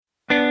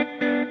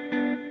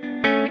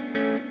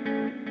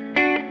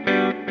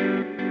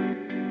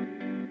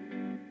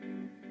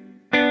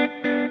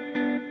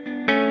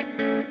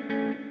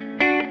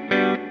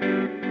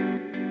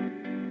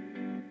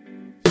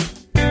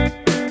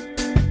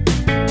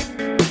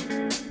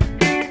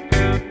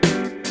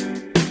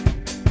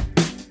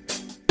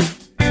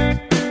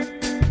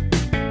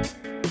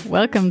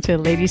Welcome to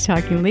Ladies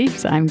Talking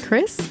Leafs. I'm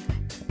Chris.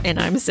 And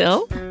I'm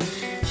Sil.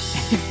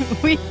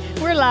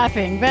 We're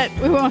laughing, but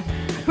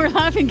we're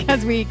laughing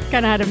because we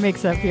kind of had a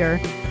mix-up here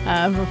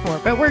before,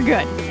 but we're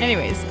good.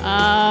 Anyways,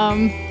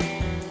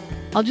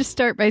 I'll just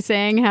start by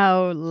saying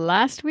how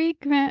last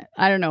week,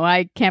 I don't know,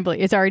 I can't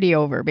believe it's already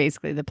over,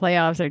 basically. The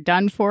playoffs are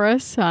done for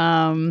us.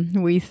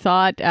 We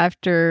thought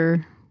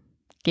after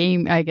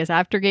game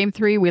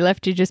 3, we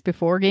left you just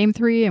before game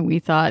 3, and we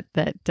thought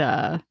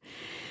that,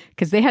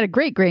 because they had a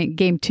great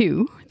game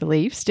 2, the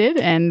Leafs did,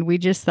 and we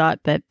just thought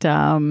that,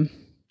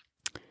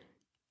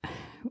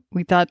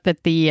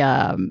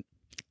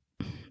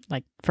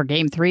 like for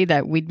game 3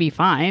 that we'd be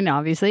fine,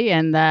 obviously,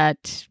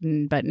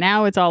 but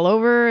now it's all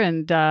over,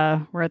 and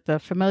we're at the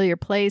familiar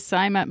place.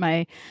 I'm at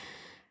my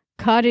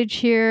cottage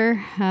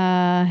here,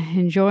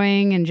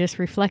 enjoying and just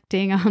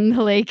reflecting on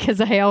the lake,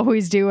 as I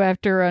always do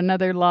after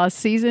another lost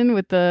season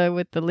with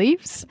the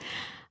Leafs.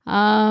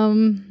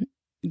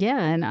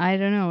 Yeah, and I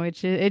don't know,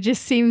 it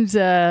just seems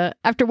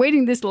after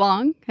waiting this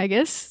long, I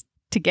guess,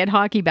 to get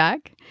hockey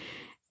back,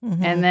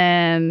 and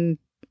then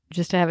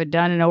just to have it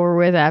done and over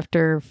with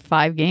after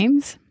 5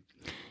 games.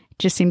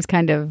 Just seems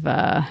kind of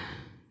a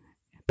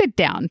bit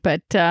down,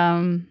 but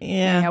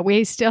yeah,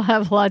 we still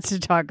have lots to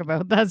talk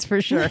about. That's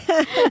for sure.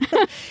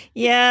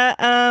 Yeah,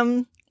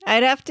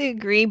 I'd have to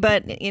agree,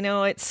 but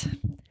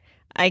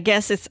I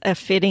guess it's a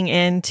fitting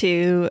end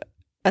to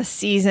a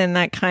season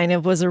that kind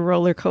of was a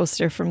roller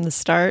coaster from the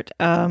start.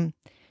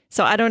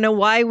 So I don't know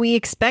why we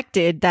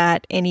expected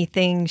that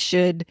anything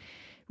should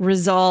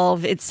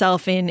resolve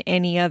itself in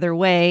any other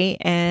way,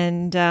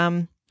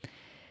 and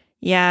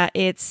yeah,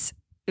 it's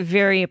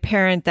very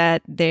apparent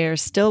that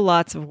there's still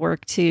lots of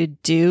work to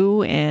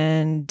do.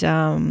 And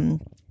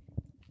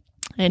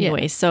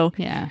anyway, so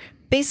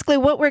basically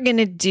what we're going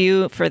to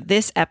do for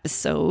this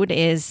episode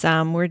is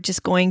we're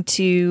just going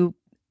to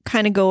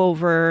kind of go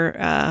over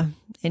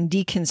and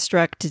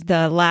deconstruct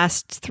the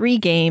last 3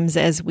 games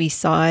as we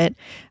saw it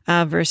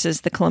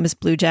versus the Columbus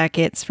Blue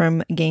Jackets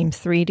from game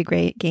 3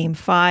 to game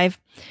 5.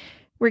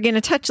 We're going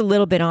to touch a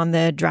little bit on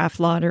the draft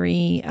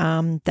lottery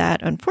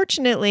that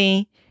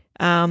unfortunately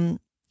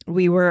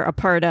we were a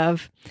part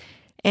of.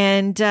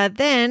 And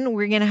then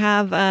we're going to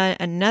have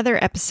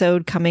another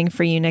episode coming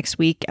for you next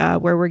week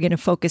where we're going to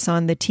focus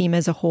on the team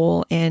as a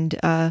whole and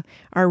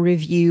our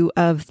review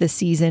of the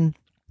season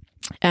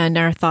and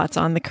our thoughts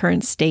on the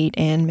current state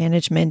and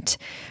management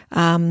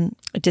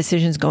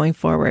decisions going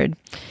forward.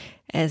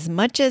 As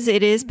much as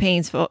it is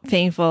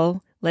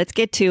painful, let's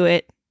get to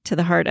it, to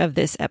the heart of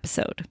this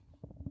episode.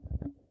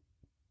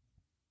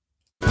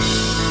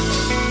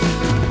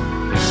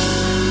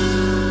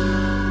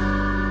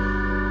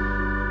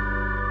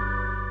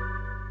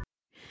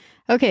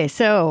 Okay,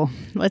 so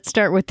let's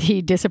start with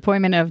the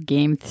disappointment of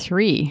game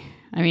 3.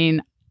 I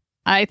mean,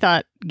 I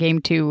thought game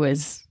 2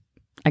 was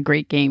a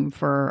great game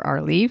for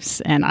our Leafs,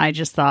 and I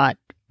just thought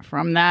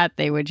from that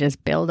they would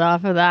just build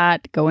off of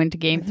that, go into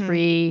game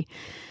 3.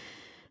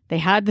 They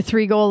had the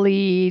 3-goal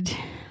lead,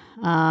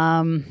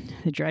 the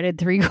dreaded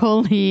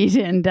 3-goal lead,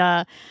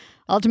 and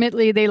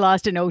ultimately they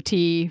lost an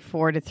OT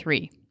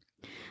 4-3.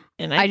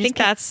 And I think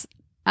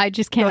I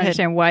just can't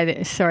understand why.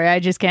 I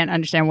just can't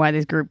understand why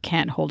this group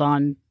can't hold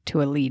on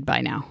to a lead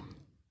by now.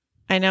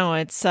 I know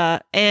it's,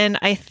 and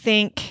I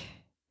think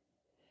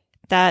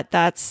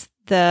that's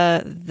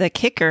the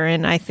kicker.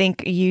 And I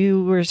think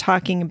you were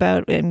talking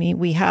about. I mean,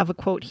 we have a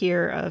quote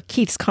here of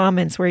Keith's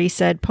comments where he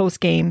said post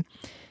game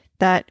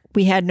that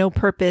we had no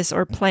purpose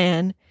or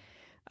plan,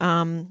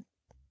 and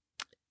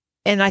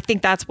I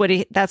think that's what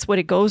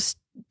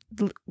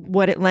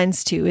it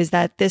lends to, is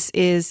that this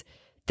is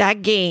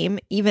that game,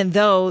 even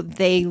though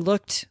they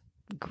looked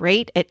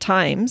great at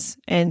times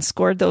and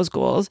scored those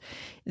goals,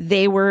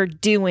 they were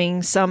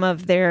doing some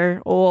of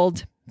their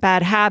old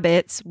bad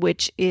habits,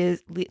 which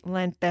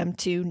lent them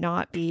to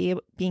not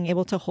being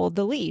able to hold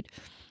the lead.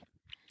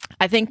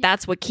 I think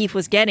that's what Keith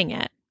was getting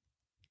at.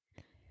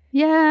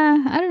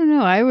 Yeah, I don't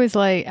know. I was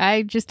like,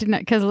 I just didn't,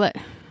 because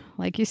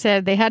like you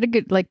said, they had a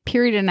good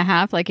period and a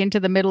half, into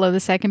the middle of the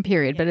second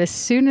period. But as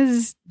soon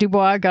as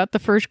Dubois got the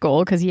first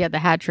goal, because he had the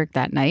hat trick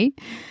that night,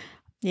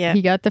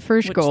 he got the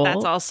first goal.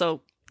 That's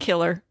also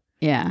killer.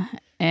 Yeah.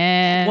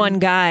 And one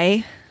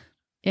guy.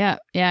 Yeah.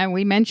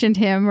 We mentioned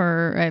him,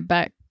 or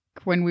back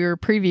when we were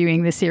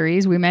previewing the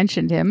series, we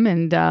mentioned him.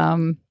 And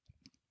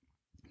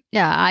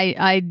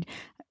I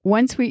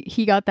once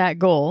he got that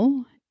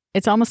goal,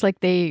 it's almost like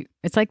they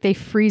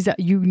freeze up.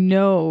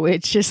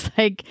 It's just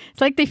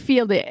it's like they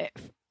feel the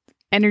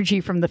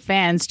energy from the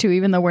fans too,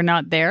 even though we're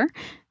not there.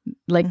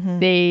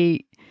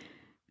 They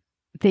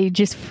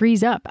just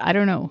freeze up. I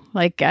don't know.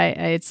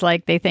 It's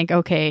like they think,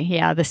 okay,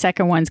 yeah, the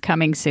second one's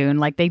coming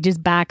soon. They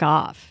just back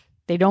off.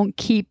 They don't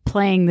keep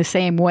playing the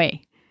same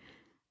way.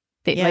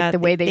 The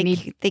way they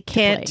need. They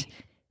can't. To play.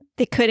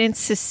 They couldn't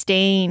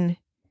sustain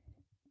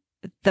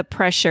the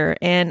pressure,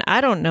 and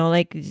I don't know.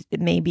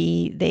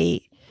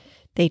 Maybe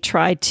they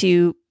tried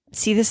to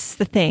see. This is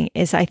the thing: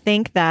 is I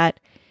think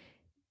that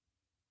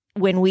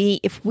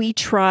if we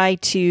try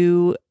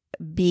to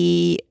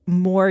be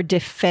more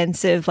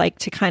defensive, like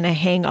to kind of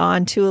hang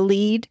on to a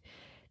lead.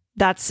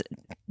 That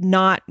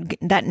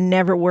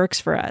never works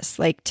for us.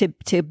 Like to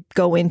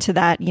go into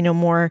that,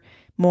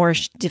 more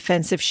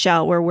defensive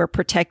shell where we're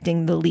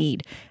protecting the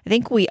lead. I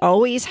think we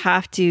always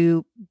have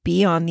to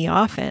be on the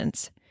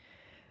offense,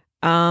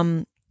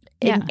 and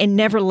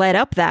never let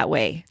up that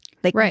way.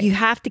 Like you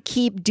have to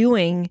keep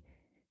doing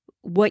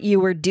what you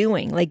were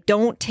doing. Like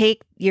don't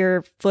take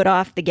your foot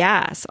off the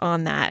gas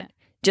on that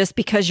just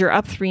because you're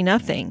up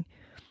 3-0.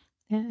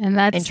 Yeah,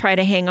 and try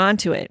to hang on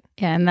to it.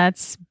 Yeah, and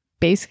that's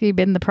basically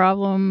been the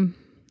problem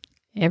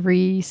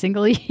every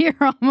single year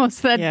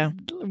almost.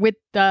 With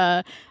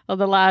the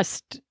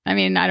last, I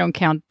mean, I don't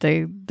count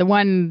the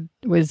one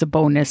was a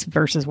bonus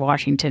versus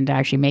Washington to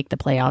actually make the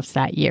playoffs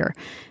that year,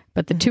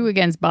 but the two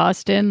against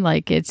Boston,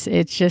 like it's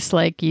just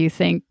like you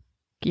think,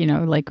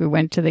 like we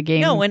went to the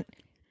game. No, and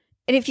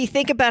if you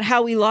think about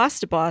how we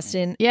lost to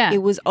Boston,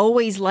 it was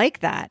always like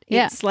that.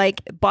 It's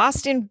like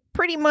Boston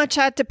pretty much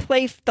had to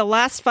play the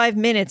last 5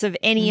 minutes of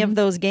any of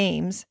those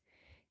games,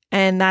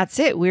 and that's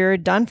it. We were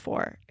done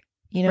for.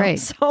 Right.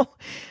 So,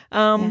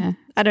 I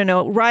don't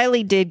know.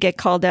 Riley did get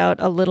called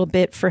out a little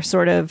bit for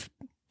sort of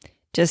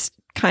just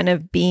kind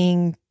of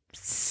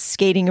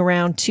skating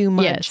around too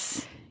much.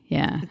 Yes.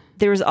 Yeah.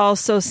 There was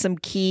also some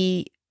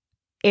key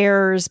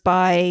errors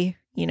by,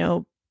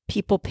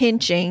 people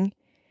pinching,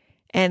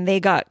 and they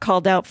got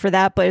called out for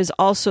that. But it was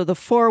also the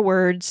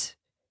forwards,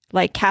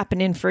 like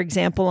Kapanen, for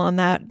example, on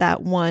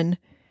that one.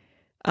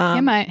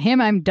 Him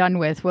I'm done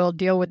with. We'll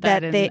deal with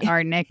that in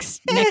our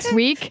next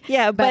week.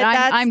 Yeah, but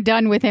I'm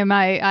done with him.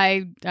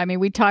 I mean,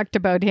 we talked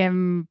about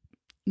him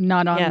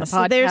not on the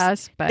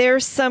podcast, but there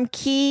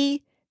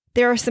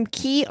are some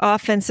key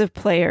offensive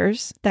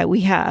players that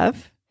we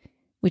have,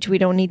 which we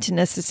don't need to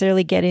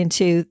necessarily get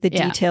into the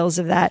details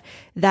of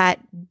that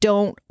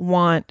don't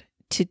want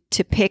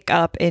to pick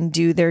up and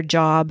do their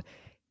job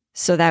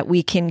so that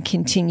we can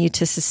continue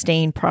to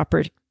sustain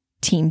proper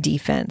team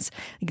defense.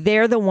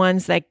 They're the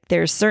ones that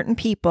there's certain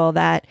people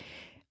that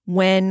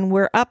when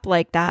we're up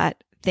like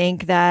that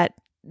think that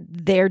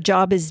their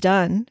job is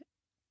done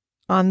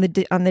on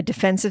the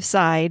defensive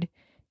side,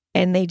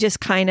 and they just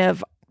kind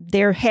of,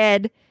 their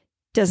head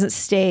doesn't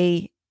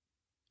stay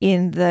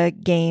in the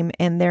game,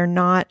 and they're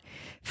not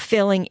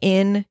filling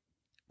in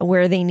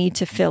where they need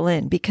to fill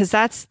in, because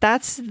that's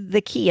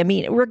the key. I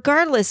mean,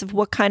 regardless of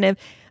what kind of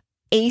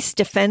ace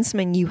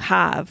defenseman you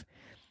have,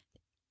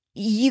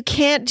 you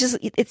can't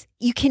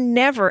you can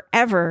never,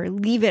 ever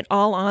leave it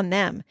all on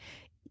them.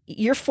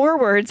 Your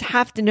forwards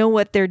have to know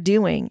what they're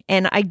doing.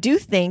 And I do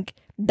think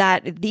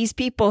that these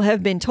people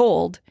have been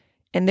told,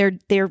 and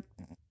they're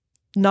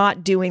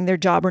not doing their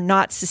job or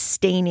not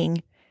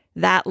sustaining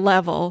that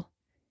level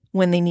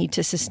when they need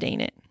to sustain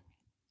it.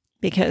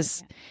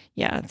 Because,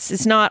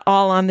 it's not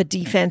all on the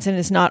defense, and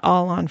it's not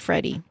all on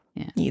Freddie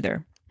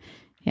either.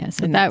 Yeah,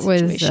 so that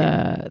was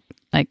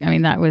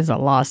that was a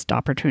lost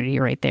opportunity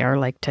right there,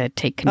 like to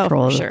take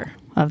control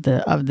of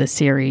the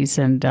series,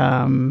 and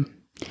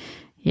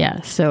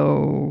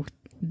so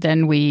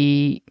then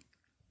we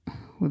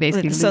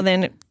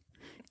basically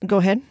go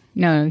ahead.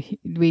 No,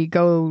 we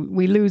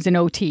lose an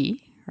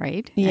OT,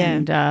 right? Yeah,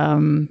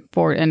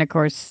 and of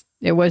course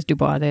it was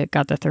Dubois that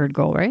got the third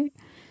goal, right?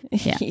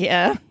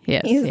 Yeah.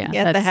 Yes.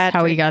 That's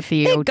how he got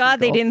the Thank OT God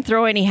goal. They didn't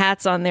throw any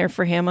hats on there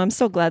for him. I'm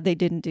so glad they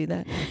didn't do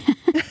that.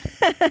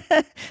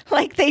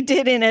 Like they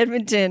did in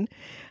Edmonton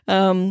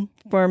for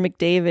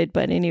McDavid.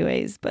 But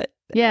anyways,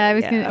 I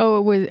was gonna,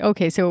 it was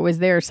okay. So it was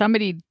there.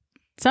 Somebody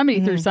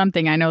threw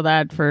something. I know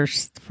that for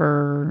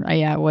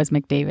it was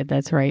McDavid.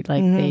 That's right.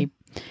 Like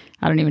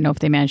I don't even know if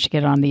they managed to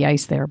get on the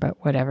ice there,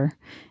 but whatever.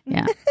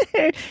 Yeah.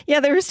 Yeah,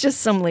 there was just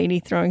some lady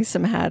throwing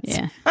some hats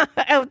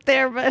out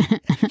there. But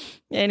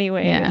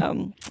anyway,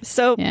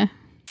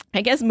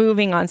 I guess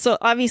moving on. So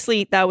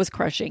obviously that was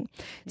crushing.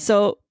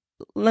 So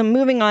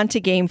moving on to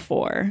game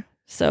 4.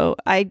 So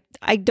I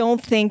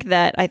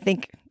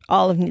think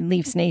all of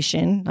Leafs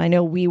Nation, I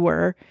know we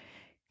were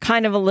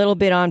kind of a little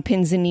bit on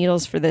pins and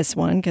needles for this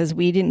one because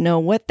we didn't know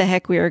what the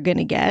heck we were going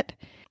to get.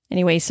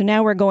 Anyway, so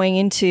now we're going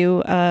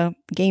into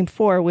game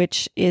 4,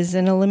 which is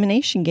an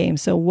elimination game.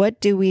 So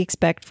what do we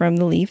expect from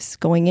the Leafs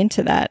going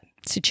into that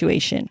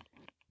situation?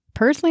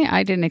 Personally,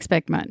 I didn't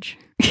expect much.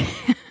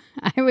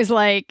 I was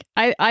like,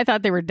 I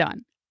thought they were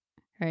done.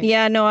 Right?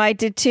 Yeah, no, I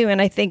did too.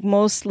 And I think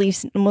most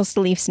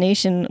Leafs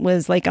Nation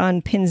was like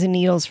on pins and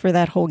needles for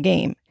that whole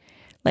game.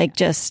 Like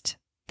just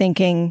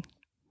thinking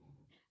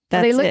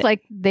that's they looked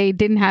like they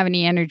didn't have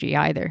any energy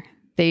either.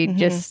 They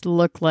just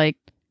looked like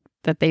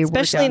that they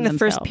especially in the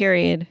themselves. First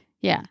period.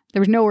 Yeah. There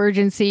was no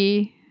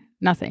urgency,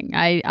 nothing.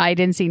 I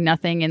didn't see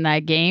nothing in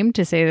that game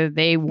to say that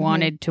they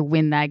wanted to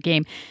win that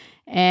game.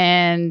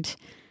 And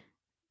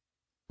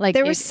like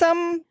there was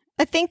some,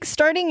 I think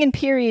starting in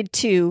period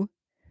 2,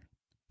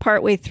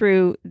 partway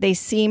through, they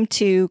seemed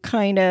to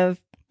kind of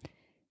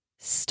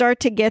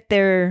start to get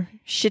their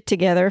shit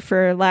together,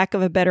 for lack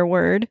of a better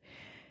word.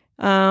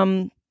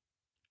 But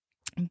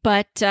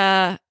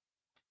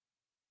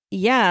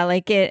yeah,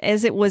 like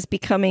as it was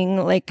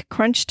becoming like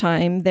crunch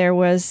time, there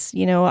was,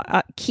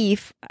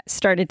 Keefe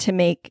started to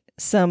make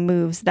some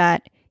moves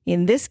that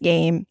in this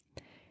game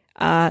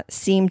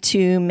seemed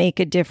to make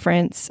a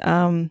difference.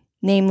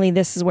 Namely,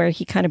 this is where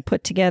he kind of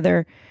put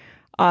together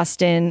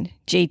Austin,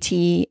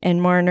 JT,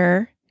 and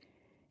Marner.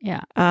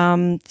 Yeah.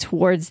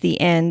 Towards the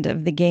end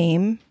of the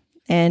game,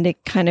 and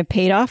it kind of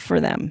paid off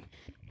for them.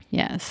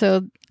 Yeah.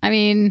 So, I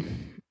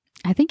mean,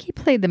 I think he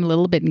played them a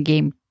little bit in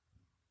game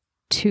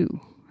 2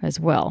 as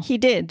well. He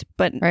did,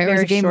 but right?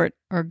 very game, short.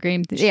 Or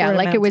game, yeah,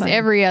 like it was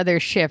every other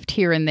shift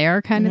here and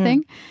there kind of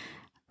thing,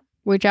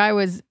 which I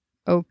was,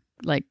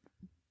 like,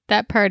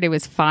 that part, it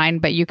was fine,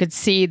 but you could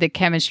see the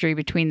chemistry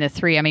between the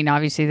three. I mean,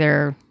 obviously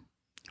they're,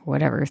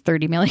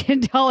 $30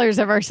 million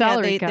of our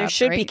salary cap. There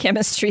should be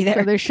chemistry there.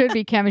 So there should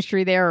be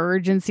chemistry there,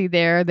 urgency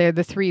there. They're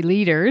the three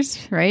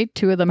leaders, right?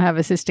 2 of them have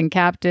assistant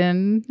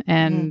captain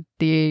and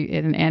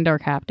and our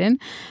captain.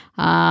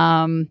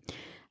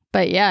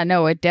 But yeah,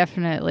 no, it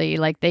definitely,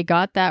 like, they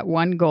got that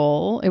one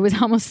goal. It was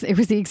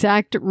the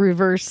exact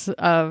reverse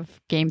of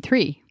game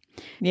 3.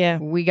 Yeah.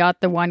 We got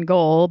the one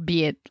goal,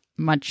 be it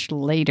much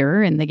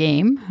later in the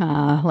game,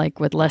 like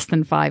with less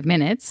than 5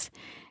 minutes.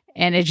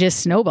 And it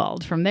just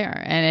snowballed from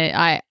there.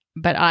 And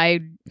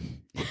I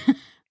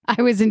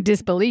was in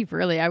disbelief,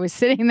 really. I was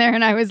sitting there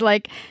and I was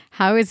like,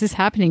 how is this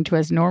happening to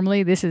us?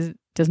 Normally, does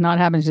not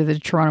happen to the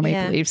Toronto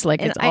Maple Leafs.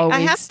 Like, and it's always... I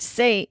have to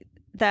say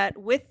that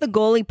with the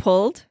goalie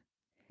pulled,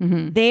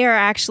 they are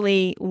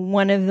actually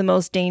one of the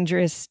most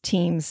dangerous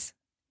teams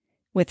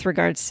with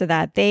regards to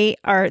that. They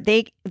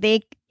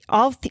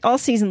all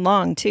season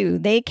long, too.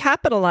 They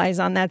capitalize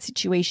on that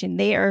situation.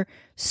 They are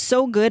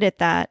so good at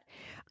that.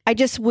 I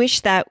just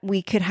wish that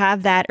we could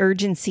have that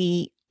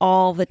urgency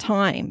all the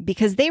time,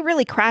 because they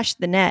really crashed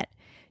the net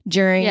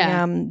during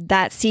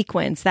that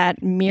sequence,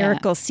 that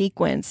miracle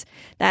sequence,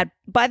 that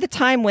by the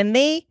time when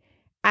they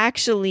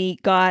actually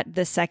got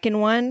the second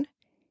one,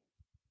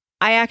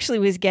 I actually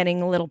was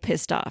getting a little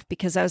pissed off,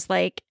 because I was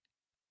like,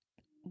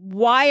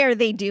 why are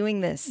they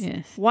doing this?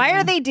 Yes. Why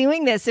are they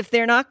doing this if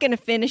they're not going to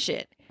finish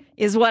it,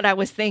 is what I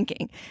was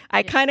thinking.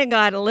 I kind of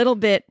got a little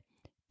bit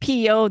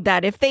PO'd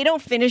that if they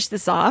don't finish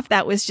this off,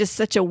 that was just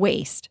such a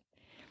waste.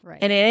 Right.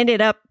 And it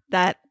ended up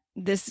that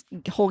this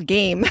whole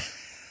game,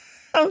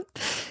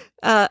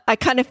 I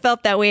kind of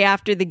felt that way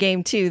after the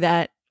game too,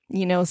 that,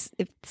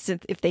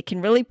 if they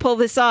can really pull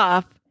this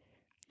off,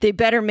 they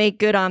better make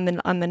good on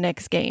the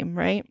next game,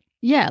 right?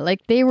 Yeah,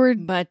 like they were,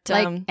 but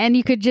like, and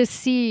you could just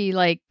see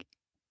like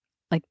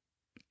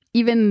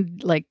even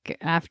like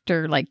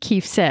after, like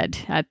Keefe said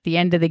at the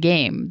end of the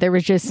game, there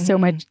was just so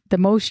much, the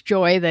most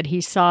joy that he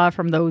saw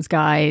from those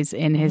guys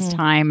in his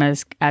time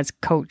as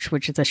coach,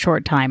 which is a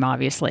short time,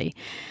 obviously.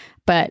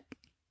 But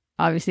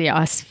obviously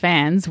us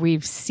fans,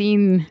 we've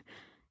seen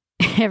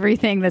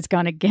everything that's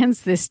gone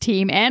against this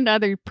team and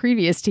other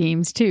previous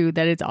teams too,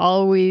 that it's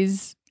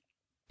always,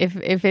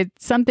 if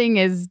it's something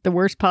is the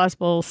worst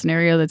possible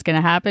scenario that's going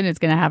to happen, it's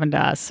going to happen to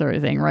us, sort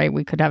of thing, right?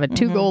 We could have a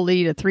 2-goal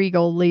lead, a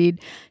 3-goal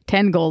lead,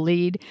 10-goal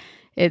lead.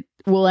 It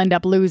will end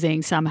up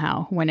losing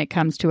somehow when it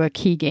comes to a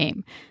key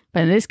game.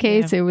 But in this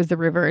case, it was the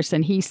reverse,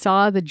 and he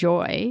saw the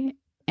joy,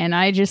 and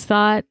I just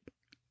thought,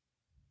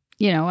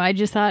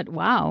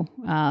 wow,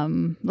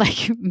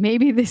 like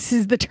maybe this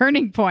is the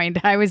turning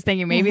point. I was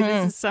thinking maybe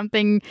this is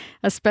something,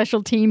 a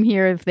special team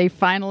here, if they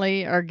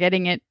finally are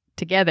getting it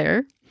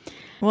together.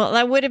 Well,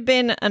 that would have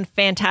been a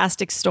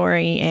fantastic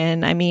story.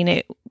 And I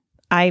mean,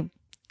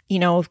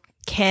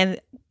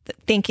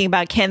 thinking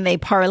about, can they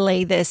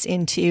parlay this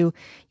into,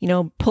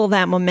 pull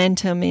that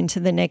momentum into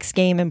the next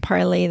game and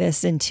parlay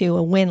this into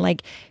a win?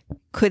 Like,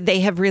 could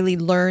they have really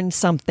learned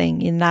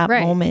something in that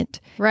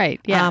moment? Right.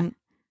 Yeah.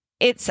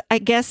 I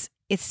guess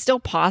it's still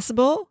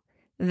possible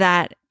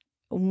that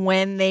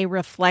when they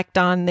reflect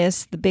on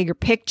this, the bigger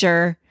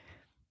picture,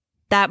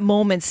 that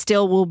moment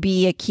still will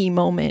be a key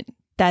moment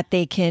that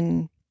they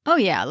can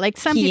like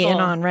some people in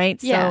on,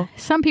 right? Yeah, so,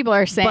 some people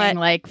are saying,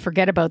 like,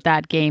 forget about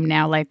that game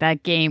now. Like,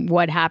 that game,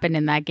 what happened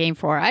in that game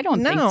for? I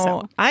don't think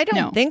so. I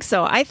don't think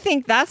so. I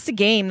think that's the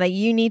game that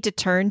you need to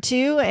turn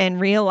to and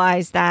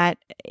realize that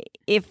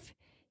if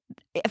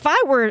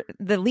I were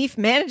the Leaf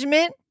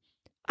management,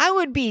 I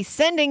would be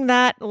sending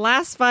that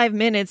last 5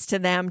 minutes to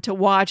them to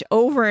watch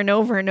over and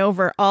over and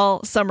over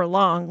all summer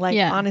long. Like,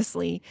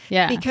 honestly,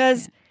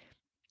 because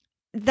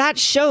that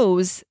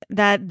shows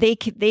that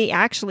they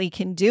actually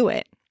can do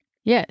it.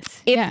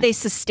 Yes. If they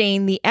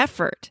sustain the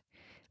effort.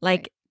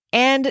 Like,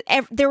 and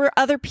there were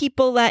other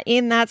people that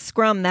in that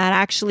scrum that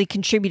actually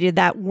contributed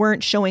that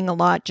weren't showing a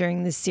lot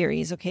during this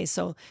series. Okay,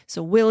 so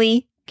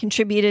Willie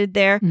contributed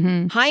there.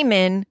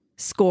 Hyman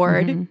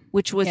scored,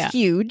 which was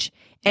huge.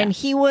 And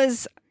he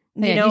was,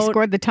 he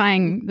scored the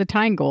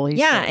tying goal.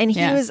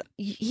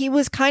 He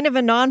was kind of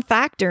a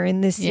non-factor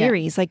in this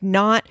series, like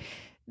not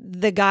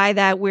the guy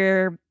that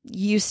we're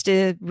used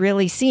to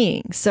really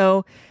seeing.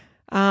 So,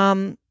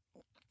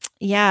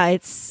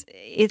 it's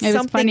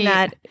something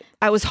that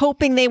I was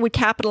hoping they would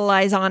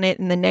capitalize on it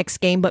in the next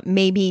game, but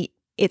maybe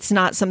it's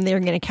not something they're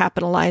going to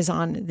capitalize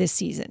on this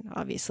season,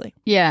 obviously.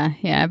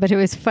 Yeah. But it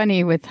was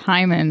funny with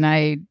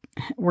Hyman.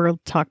 We'll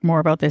talk more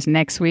about this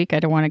next week. I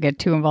don't want to get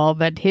too involved,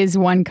 but his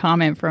one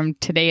comment from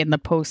today in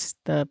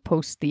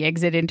the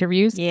exit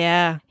interviews.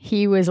 Yeah.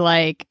 He was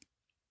like,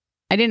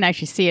 I didn't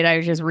actually see it. I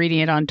was just reading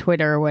it on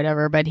Twitter or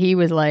whatever, but he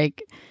was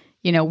like,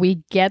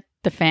 we get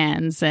the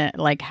fans,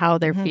 like how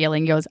they're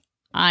feeling. He goes,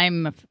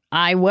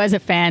 I was a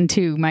fan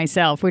too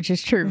myself, which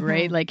is true,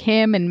 right? Like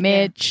him and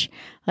Mitch,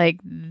 like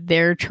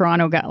they're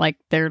Toronto got like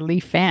they're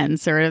Leaf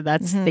fans, or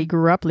they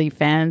grew up Leaf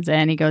fans.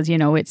 And he goes,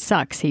 it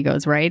sucks. He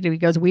goes, right? He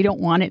goes, we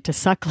don't want it to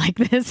suck like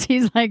this.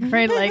 He's like,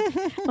 right,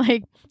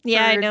 like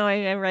yeah, I know.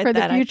 I read for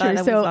that. The future. I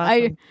thought that was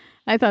awesome.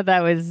 I thought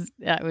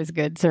that was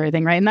good sort of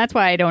thing, right? And that's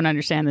why I don't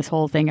understand this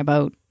whole thing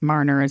about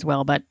Marner as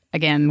well. But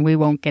again, we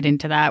won't get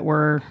into that.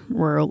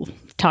 We'll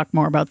talk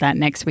more about that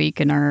next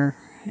week and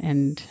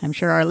I'm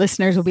sure our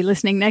listeners will be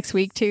listening next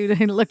week too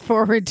to look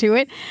forward to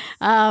it.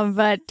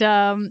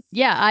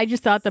 I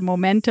just thought the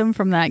momentum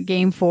from that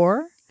game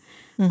 4,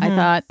 I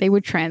thought they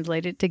would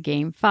translate it to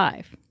game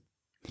 5.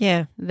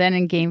 Yeah. Then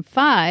in game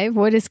 5,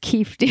 what does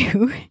Keefe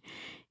do?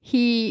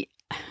 I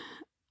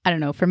don't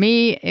know. For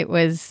me, it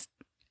was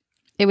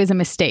a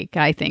mistake,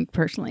 I think,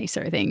 personally,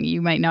 sort of thing.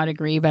 You might not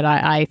agree, but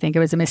I think it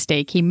was a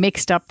mistake. He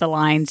mixed up the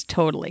lines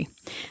totally.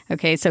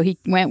 Okay, so he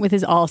went with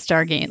his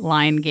all-star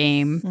line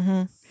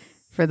game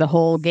for the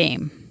whole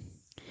game.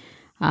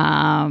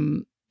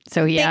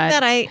 So he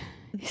had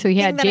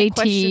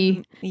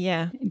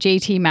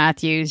JT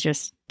Matthews,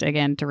 just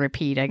again to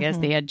repeat, I guess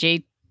they had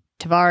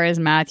Tavares,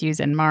 Matthews,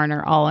 and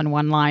Marner all in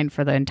one line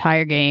for the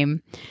entire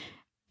game.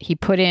 He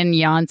put in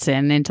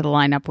Janssen into the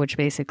lineup, which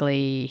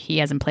basically he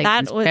hasn't played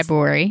since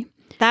February.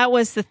 That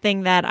was the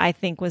thing that I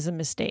think was a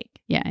mistake.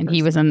 Yeah, and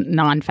he was a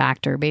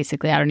non-factor,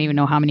 basically. I don't even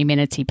know how many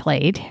minutes he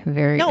played.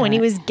 And he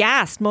was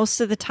gassed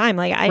most of the time.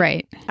 Like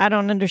I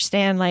don't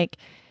understand. Like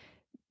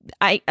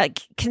I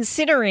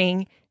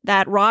considering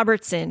that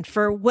Robertson,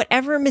 for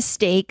whatever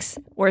mistakes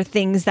or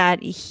things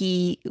that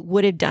he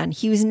would have done,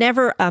 he was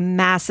never a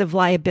massive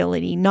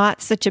liability,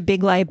 not such a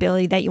big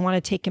liability that you want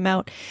to take him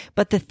out.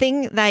 But the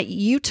thing that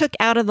you took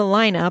out of the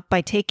lineup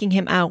by taking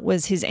him out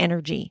was his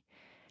energy.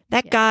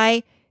 That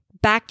guy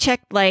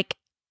back-checked like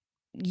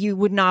you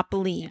would not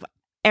believe.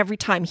 Every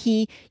time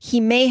he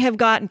may have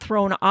gotten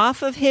thrown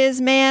off of his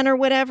man or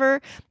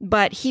whatever,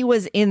 but he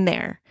was in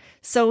there.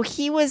 So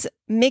he was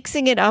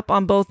mixing it up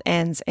on both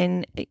ends,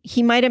 and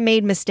he might have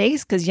made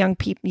mistakes because young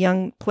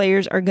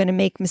players are going to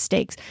make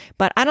mistakes.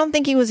 But I don't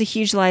think he was a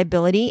huge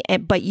liability.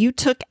 But you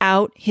took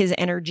out his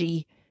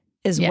energy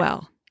as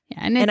well.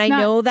 Yeah, and I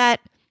know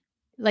that,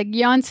 like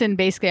Janssen,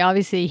 basically,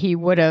 obviously, he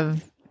would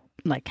have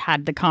like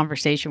had the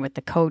conversation with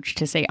the coach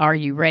to say, are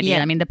you ready?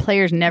 I mean, the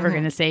player's never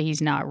going to say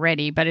he's not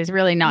ready, but it's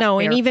really not. No,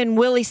 and even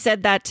Willie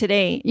said that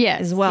today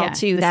as well,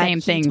 too. The that same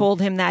thing.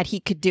 Told him that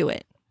he could do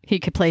it. He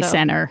could play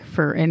center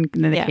in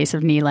the case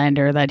of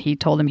Nylander, that he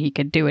told him he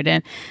could do it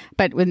in.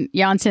 But with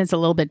Janssen, it's a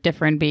little bit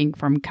different, being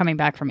from coming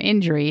back from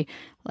injury.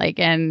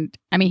 And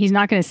I mean, he's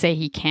not going to say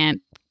he can't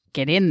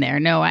get in there.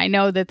 No, I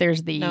know that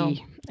there's the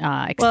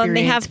experience well, and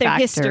they have their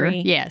factor.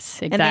 history.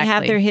 Yes, exactly. And they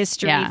have their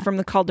history from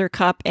the Calder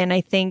Cup, and I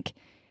think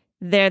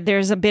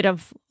there's a bit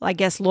of, I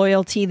guess,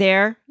 loyalty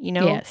there,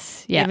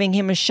 giving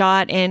him a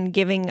shot and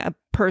giving a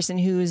person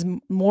who's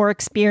more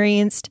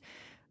experienced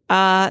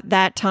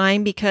that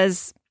time,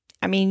 because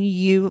I mean,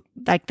 you,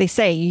 like they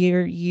say,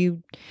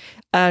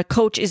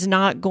 coach is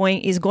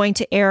going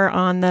to err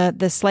on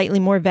the slightly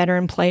more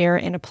veteran player,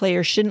 and a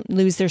player shouldn't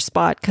lose their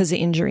spot because of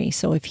injury.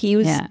 So if he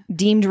was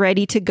deemed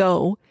ready to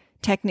go,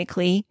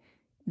 technically,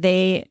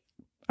 they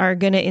are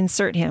going to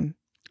insert him.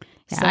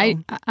 Yeah, so.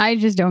 I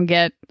just don't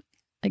get,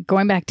 like,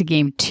 going back to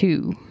game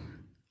 2,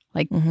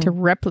 like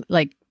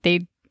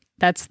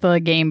that's the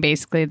game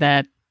basically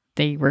that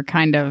they were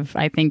kind of,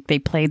 I think they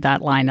played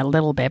that line a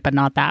little bit, but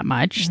not that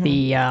much,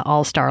 the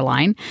all-star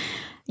line.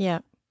 Yeah.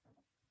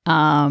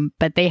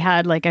 But they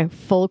had like a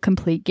full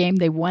complete game.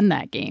 They won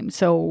that game.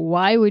 So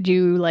why would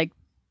you like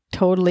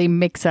totally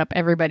mix up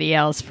everybody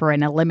else for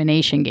an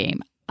elimination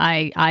game?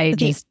 I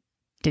just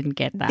didn't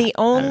get that. The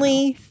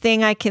only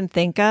thing I can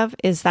think of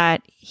is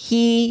that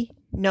he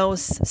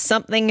knows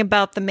something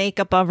about the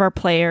makeup of our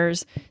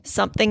players,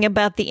 something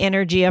about the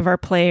energy of our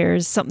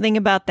players, something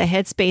about the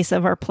headspace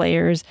of our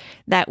players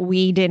that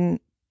we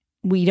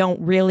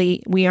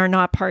are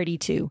not party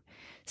to.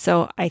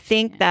 So I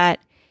think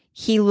that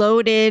he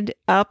loaded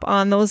up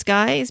on those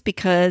guys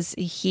because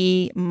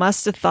he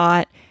must have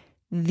thought,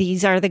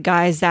 these are the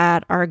guys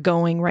that are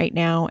going right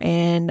now,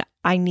 and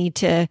I need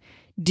to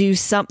do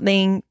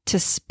something to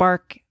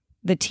spark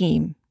the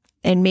team.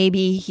 And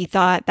maybe he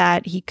thought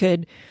that he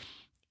could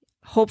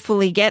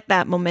hopefully get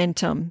that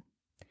momentum,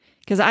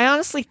 because I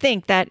honestly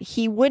think that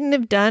he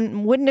wouldn't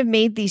have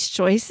made these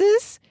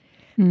choices.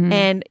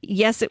 And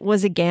yes, it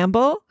was a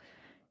gamble,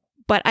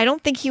 but I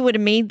don't think he would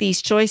have made these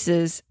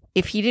choices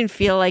if he didn't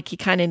feel like he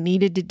kind of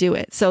needed to do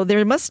it. So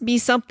there must be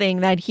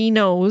something that he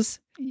knows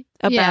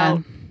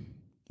about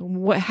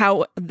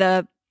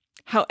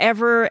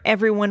however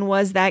everyone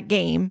was that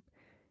game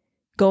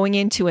going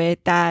into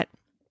it, that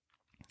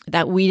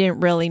that we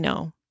didn't really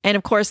know. And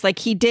of course, like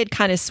he did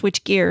kind of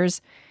switch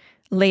gears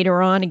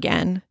later on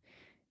again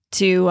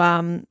to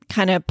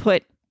kind of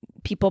put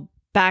people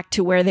back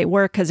to where they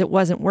were because it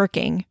wasn't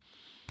working.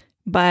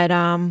 But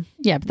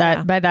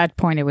by that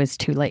point it was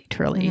too late,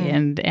 really.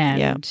 And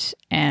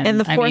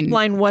the fourth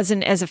line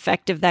wasn't as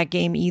effective that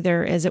game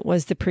either as it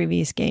was the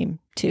previous game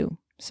too.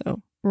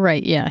 So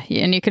right, yeah,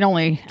 and you can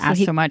only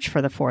ask so much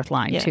for the fourth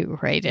line too,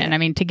 right? And I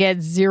mean, to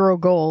get 0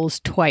 goals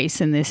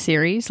twice in this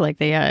series, like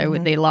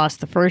they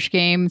lost the first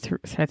game,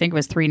 I think it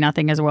was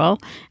 3-0 as well,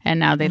 and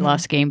now they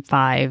lost game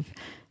 5,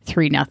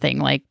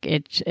 3-0. Like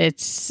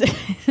it's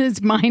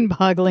it's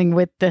mind-boggling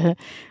with the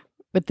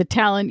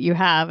talent you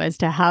have as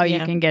to how you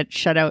can get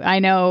shut out. I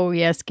know,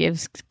 yes,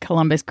 gives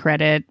Columbus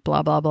credit,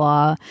 blah, blah,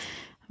 blah.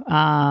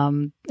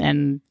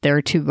 And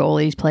their 2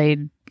 goalies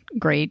played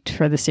great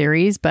for the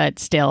series, but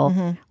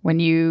still, when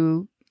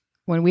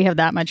we have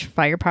that much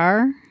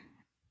firepower,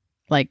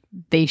 like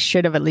they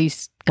should have at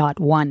least got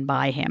 1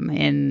 by him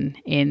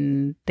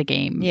in the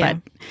game. Yeah.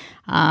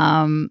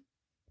 But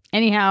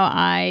anyhow,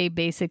 I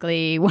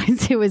basically,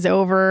 once it was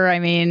over, I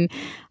mean,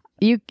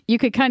 you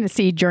could kind of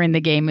see during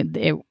the game,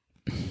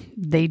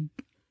 they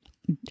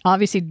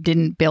obviously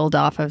didn't build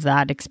off of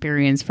that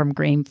experience from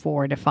game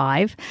 4 to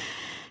 5.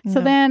 So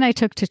then I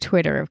took to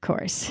Twitter, of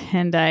course,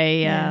 and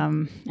I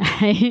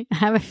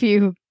have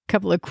a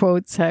couple of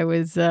quotes I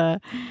was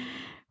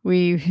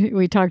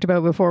we talked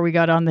about before we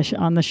got on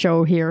the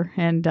show here,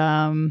 and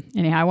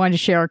anyhow, I wanted to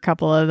share a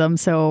couple of them.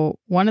 So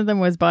one of them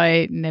was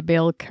by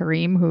Nabil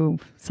Karim, who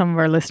some of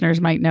our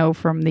listeners might know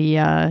from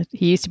the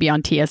he used to be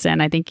on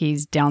TSN. I think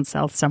he's down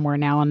south somewhere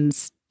now on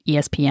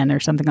ESPN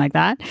or something like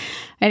that.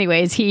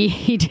 Anyways,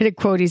 he did a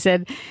quote. He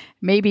said,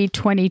 "Maybe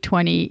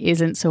 2020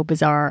 isn't so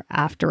bizarre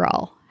after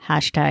all.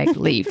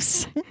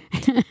 #Leafs."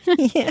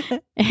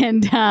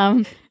 And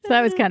so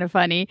that was kind of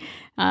funny.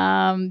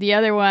 The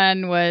other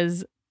one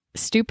was,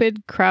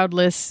 "Stupid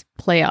crowdless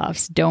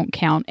playoffs don't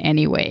count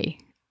anyway.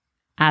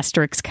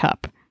 *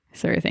 cup,"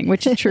 sort of thing,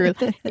 which is true.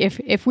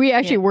 If we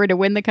actually were to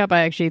win the cup,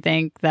 I actually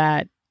think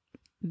that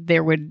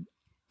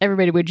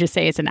everybody would just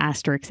say it's an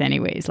asterisk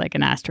anyways, like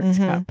an asterisk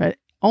cup, but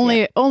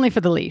only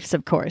for the Leafs,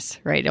 of course,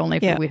 right? Only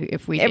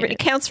if we it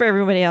counts for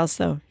everybody else,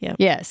 though. Yeah.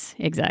 Yes,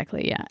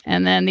 exactly. Yeah.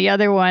 And then the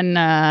other one,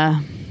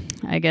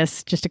 I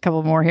guess just a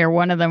couple more here.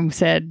 One of them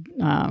said,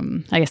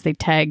 I guess they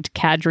tagged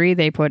Kadri.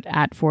 They put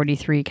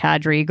 @43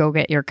 Kadri, go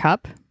get your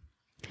cup.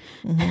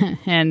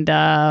 And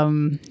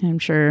I'm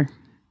sure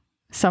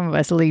some of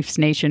us Leafs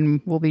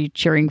Nation will be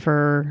cheering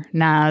for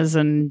Naz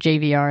and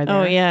JVR there.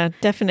 Oh yeah,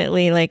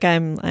 definitely. Like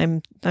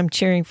I'm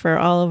cheering for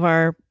all of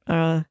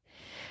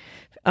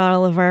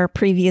our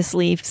previous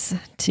Leafs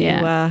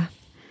to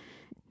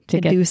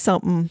do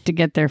something to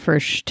get their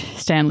first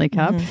Stanley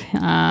Cup.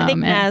 I think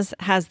Naz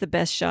has the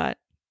best shot.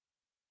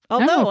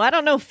 Although I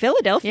don't know,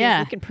 Philadelphia is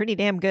looking pretty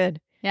damn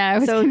good. Yeah,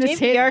 so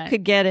JVR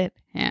could get it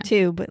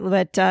too.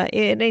 But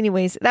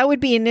anyways, that would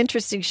be an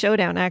interesting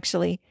showdown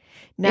actually.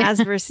 Naz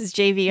versus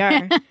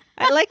JVR.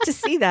 I'd like to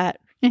see that.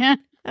 Yeah,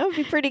 that would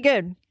be pretty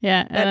good.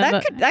 Yeah,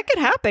 that could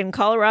happen.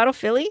 Colorado,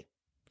 Philly.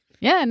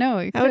 Yeah,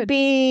 no, that would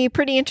be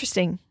pretty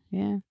interesting.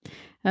 Yeah.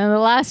 And the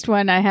last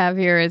one I have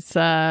here is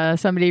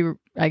somebody,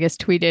 I guess,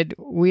 tweeted,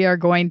 "We are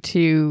going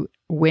to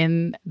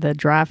win the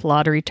draft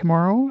lottery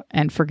tomorrow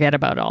and forget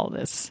about all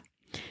this."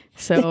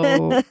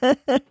 So,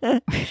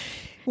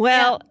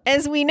 well,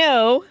 as we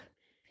know,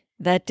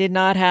 that did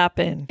not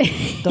happen.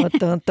 Dun,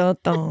 dun, dun,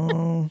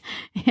 dun.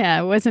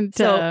 Yeah, it wasn't.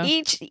 So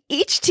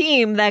each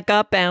team that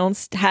got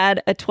bounced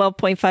had a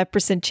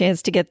 12.5%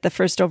 chance to get the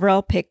first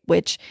overall pick,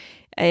 which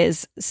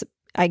is,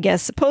 I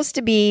guess, supposed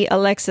to be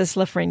Alexis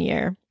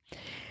Lafreniere.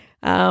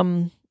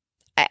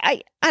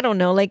 I don't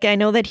know. Like, I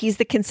know that he's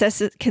the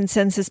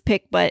consensus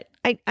pick, but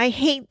I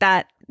hate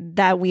that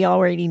we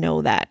already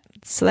know that.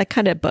 So that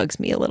kind of bugs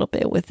me a little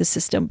bit with the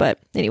system. But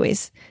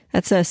anyways,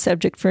 that's a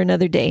subject for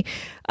another day.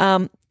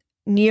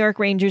 New York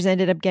Rangers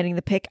ended up getting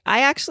the pick. I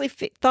actually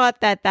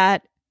thought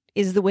that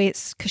is the way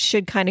it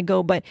should kind of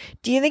go. But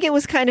do you think it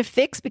was kind of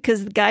fixed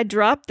because the guy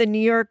dropped the New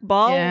York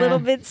ball a little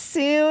bit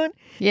soon?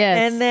 Yes.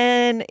 And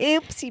then,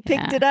 oops, he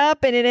picked it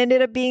up and it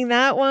ended up being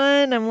that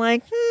one. I'm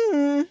like,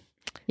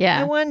 yeah,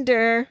 I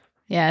wonder.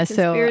 Yeah.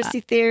 Conspiracy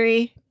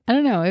theory. I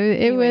don't know.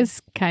 It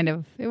was kind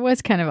of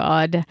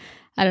odd.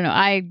 I don't know.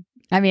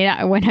 I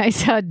mean, when I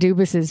saw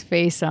Dubas's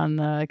face on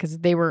because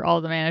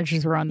all the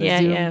managers were on the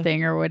Zoom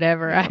thing or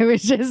whatever, I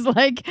was just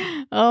like,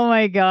 oh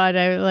my God.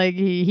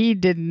 He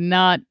did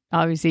not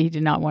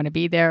want to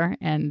be there.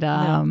 And,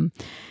 and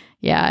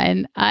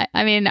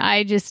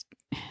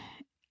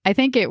I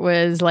think it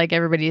was like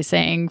everybody is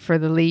saying for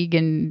the league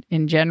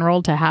in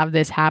general to have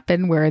this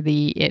happen where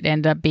it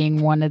ended up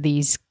being one of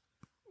these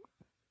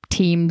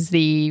teams,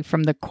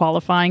 from the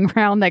qualifying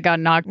round that got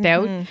knocked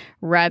out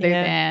rather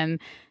than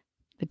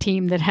the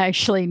team that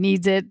actually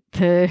needs it,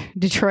 the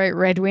Detroit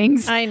Red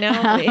Wings. I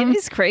know. It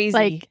is crazy.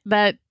 Like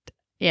that.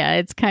 Yeah,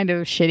 it's kind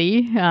of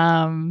shitty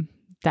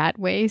that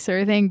way sort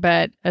of thing.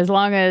 But as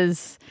long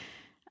as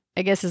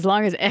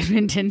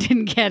Edmonton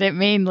didn't get it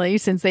mainly,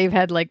 since they've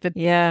had like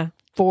the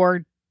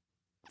four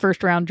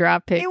first round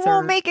draft picks. It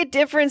won't make a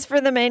difference for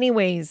them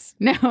anyways.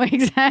 No,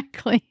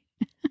 exactly.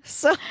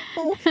 So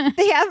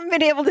they haven't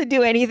been able to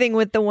do anything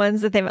with the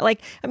ones that they've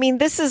like. I mean,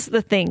 this is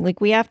the thing. Like,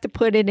 we have to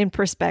put it in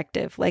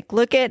perspective. Like,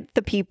 look at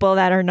the people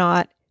that are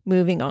not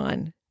moving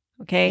on.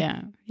 Okay.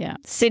 Yeah.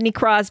 Sidney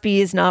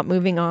Crosby is not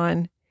moving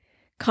on.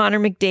 Connor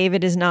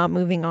McDavid is not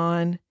moving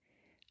on.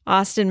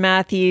 Austin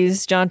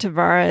Matthews, John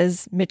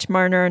Tavares, Mitch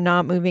Marner are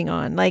not moving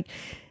on. Like,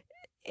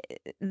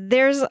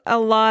 there's a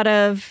lot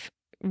of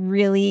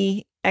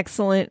really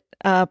excellent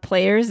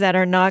players that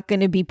are not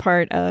going to be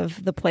part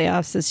of the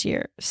playoffs this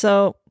year.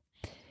 So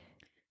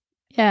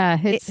yeah,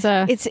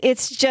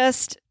 it's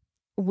just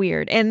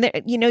weird. And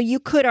you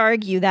could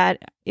argue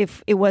that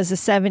if it was a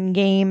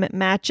 7-game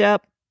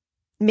matchup,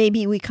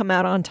 maybe we come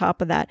out on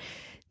top of that.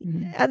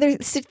 Mm-hmm. Other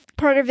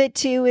part of it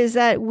too is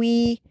that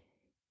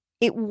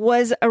it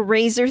was a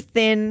razor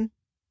thin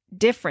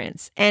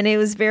difference, and it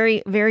was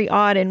very, very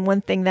odd. And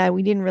one thing that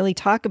we didn't really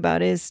talk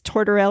about is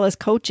Tortorella's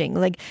coaching.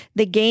 Like,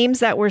 the games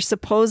that were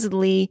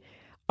supposedly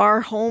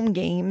our home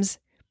games,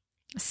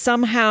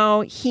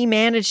 somehow he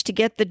managed to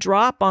get the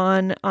drop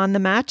on the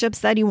matchups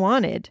that he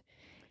wanted,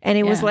 and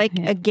it was like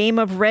a game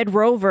of Red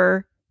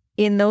Rover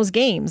in those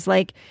games.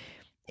 Like,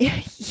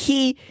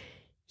 he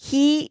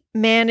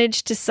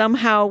managed to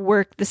somehow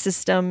work the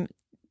system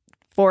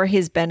for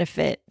his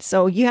benefit.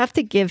 So you have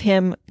to give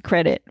him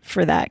credit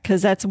for that,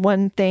 because that's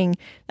one thing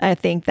I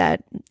think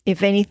that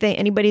if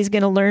anybody's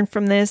going to learn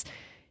from this,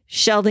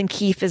 Sheldon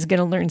Keefe is going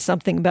to learn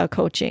something about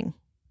coaching.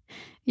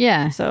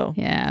 Yeah. So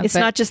it's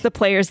not just the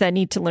players that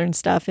need to learn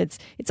stuff. It's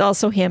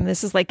also him.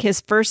 This is like his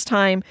first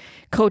time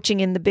coaching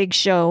in the big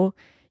show,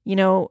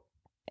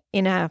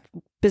 in a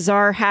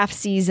bizarre half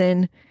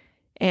season.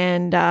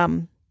 And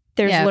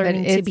there's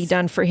learning to be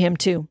done for him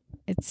too.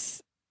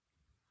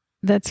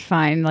 That's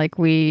fine. Like,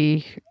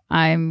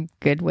 I'm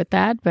good with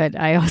that. But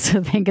I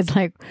also think it's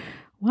like,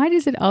 why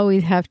does it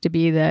always have to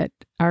be that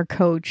our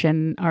coach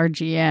and our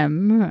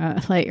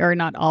GM, or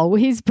not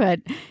always,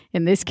 but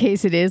in this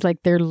case it is,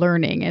 like, they're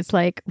learning. It's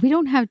like, we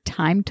don't have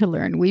time to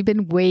learn. We've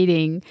been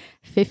waiting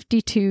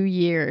 52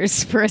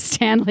 years for a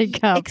Stanley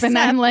Cup. Except and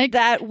I'm like,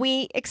 that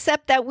we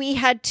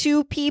had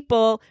 2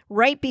 people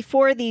right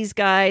before these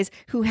guys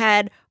who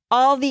had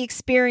all the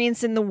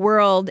experience in the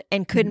world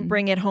and couldn't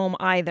bring it home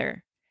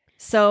either.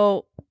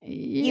 So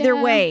either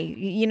way,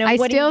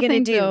 what are you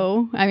going to do?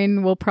 Though, I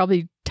mean, we'll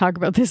probably talk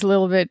about this a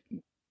little bit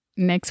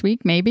next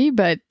week, maybe,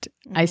 but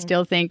I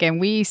still think, and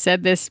we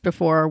said this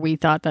before, we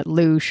thought that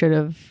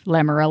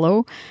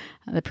Lamoriello,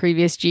 the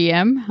previous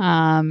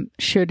GM,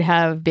 should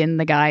have been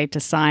the guy to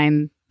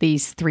sign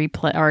these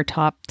our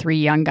top 3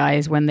 young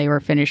guys when they were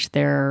finished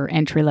their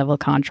entry-level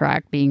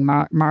contract, being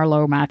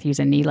Marleau, Matthews,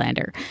 and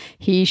Nylander.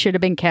 He should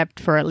have been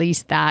kept for at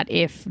least that,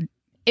 if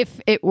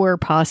it were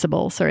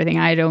possible, sort of thing.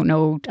 I don't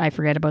know. I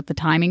forget about the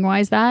timing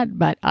wise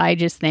but I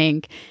just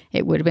think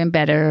it would have been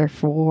better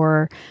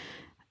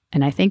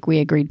and I think we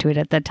agreed to it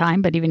at that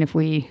time, but even if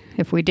we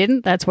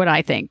didn't, that's what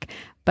I think.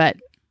 But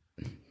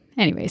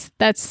anyways,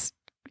 that's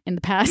in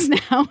the past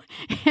now.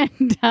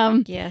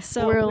 And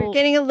so we're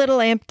getting a little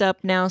amped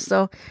up now.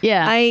 So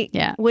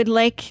I would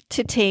like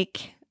to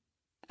take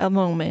a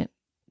moment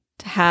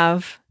to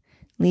have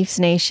Leafs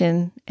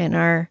Nation and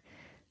our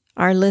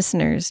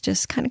listeners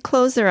just kind of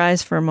close their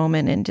eyes for a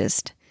moment and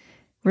just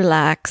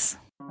relax.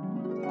 All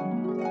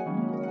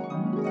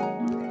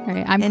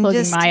right, I'm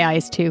closing my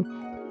eyes too.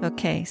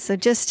 Okay, so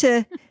just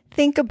to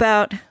think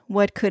about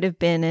what could have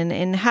been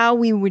and how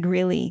we would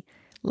really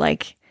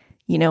like,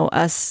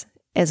 us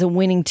as a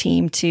winning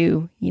team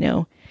to,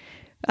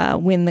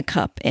 win the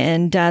cup.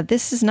 And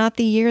this is not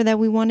the year that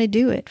we want to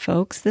do it,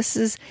 folks. This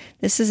is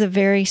a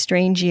very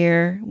strange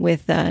year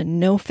with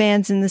no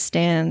fans in the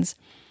stands.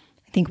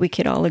 I think we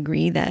could all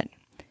agree that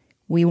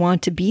we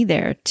want to be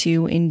there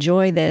to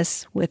enjoy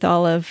this with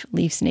all of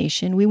Leafs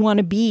Nation. We want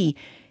to be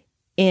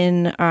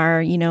in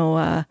our,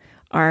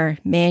 our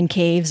man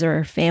caves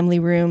or family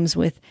rooms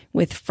with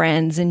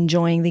friends,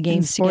 enjoying the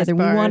games together.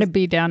 We want to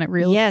be down at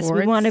Real Sports. Yes,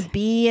 we want to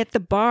be at the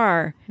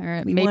bar. Or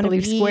at we Maple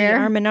Leaf Square,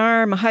 arm in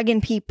arm,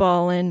 hugging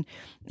people and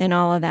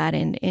all of that.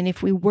 And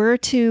if we were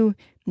to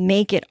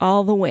make it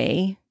all the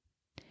way,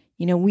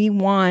 we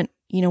want,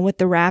 what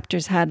the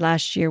Raptors had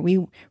last year.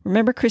 We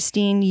remember,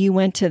 Christine, you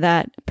went to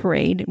that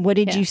parade. What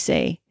did you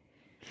say?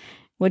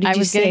 What did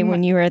you say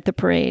when you were at the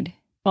parade?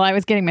 Well, I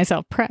was getting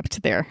myself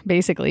prepped there,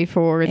 basically,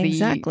 for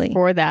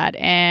that.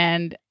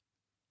 And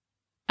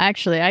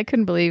actually, I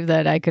couldn't believe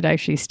that I could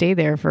actually stay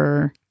there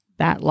for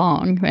that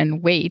long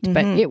and wait. Mm-hmm.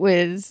 But it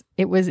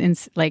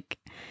was like,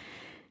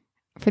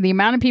 for the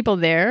amount of people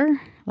there,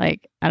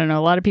 like, I don't know,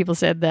 a lot of people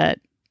said that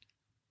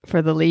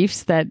for the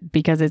Leafs, that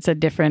because it's a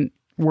different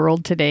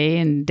world today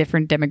and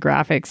different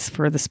demographics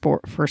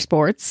for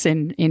sports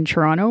in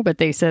Toronto, but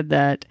they said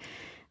that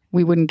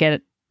we wouldn't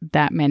get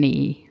that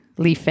many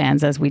Leaf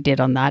fans as we did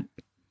on that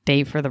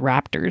day for the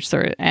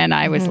Raptors. And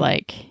I was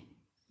like,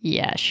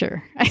 yeah,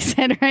 sure. I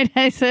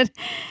said,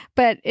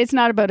 but it's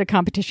not about a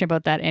competition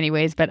about that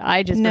anyways. But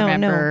I just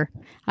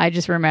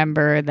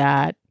remember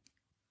that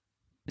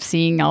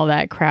seeing all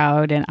that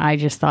crowd, and I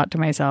just thought to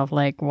myself,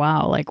 like,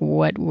 wow, like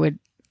what would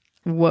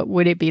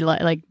it be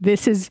like? Like,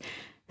 this is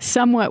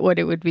somewhat what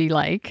it would be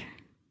like,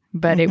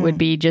 but it would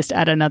be just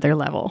at another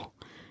level.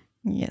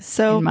 Yes.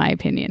 So, in my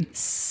opinion.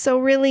 So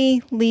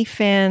really, Leaf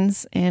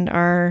fans and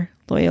our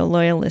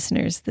loyal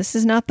listeners, this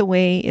is not the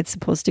way it's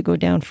supposed to go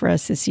down for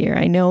us this year.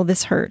 I know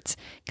this hurts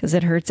because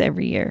it hurts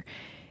every year,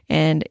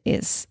 and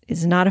is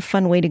not a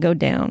fun way to go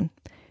down.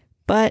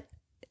 But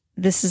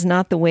this is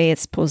not the way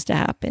it's supposed to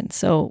happen.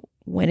 So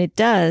when it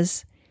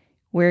does,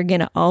 we're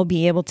going to all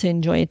be able to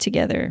enjoy it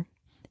together,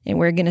 and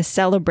we're going to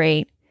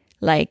celebrate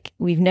like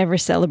we've never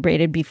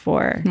celebrated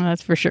before. Well,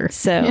 that's for sure.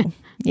 So,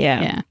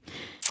 yeah.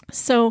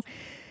 So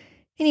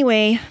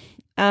anyway,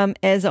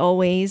 as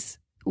always,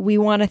 we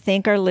want to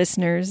thank our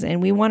listeners, and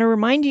we want to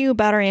remind you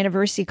about our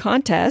anniversary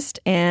contest,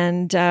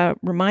 and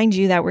remind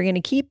you that we're going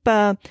to keep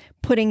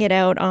putting it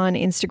out on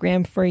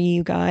Instagram for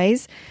you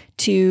guys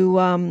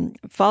to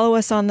follow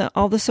us on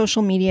all the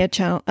social media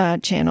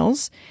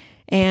channels.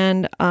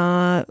 And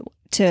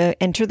to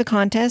enter the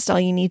contest, all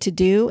you need to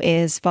do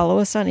is follow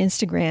us on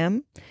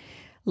Instagram,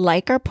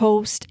 like our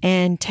post,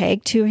 and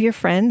tag 2 of your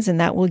friends, and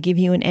that will give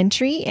you an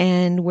entry.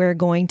 And we're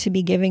going to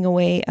be giving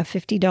away a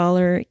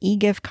 $50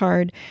 e-gift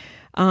card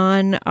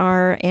on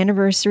our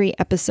anniversary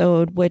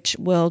episode, which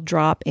will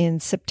drop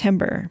in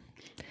September.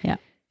 Yeah.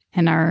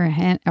 And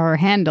our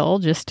handle,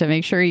 just to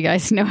make sure you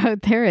guys know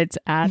out there, it's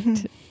at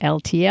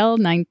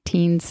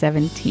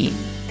LTL1917.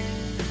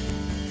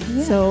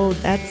 Yeah. So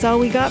that's all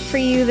we got for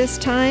you this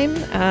time.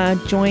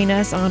 Join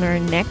us on our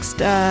next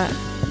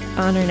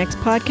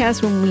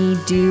podcast when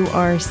we do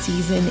our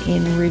season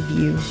in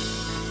review.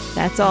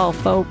 That's all,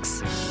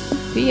 folks.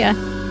 See ya.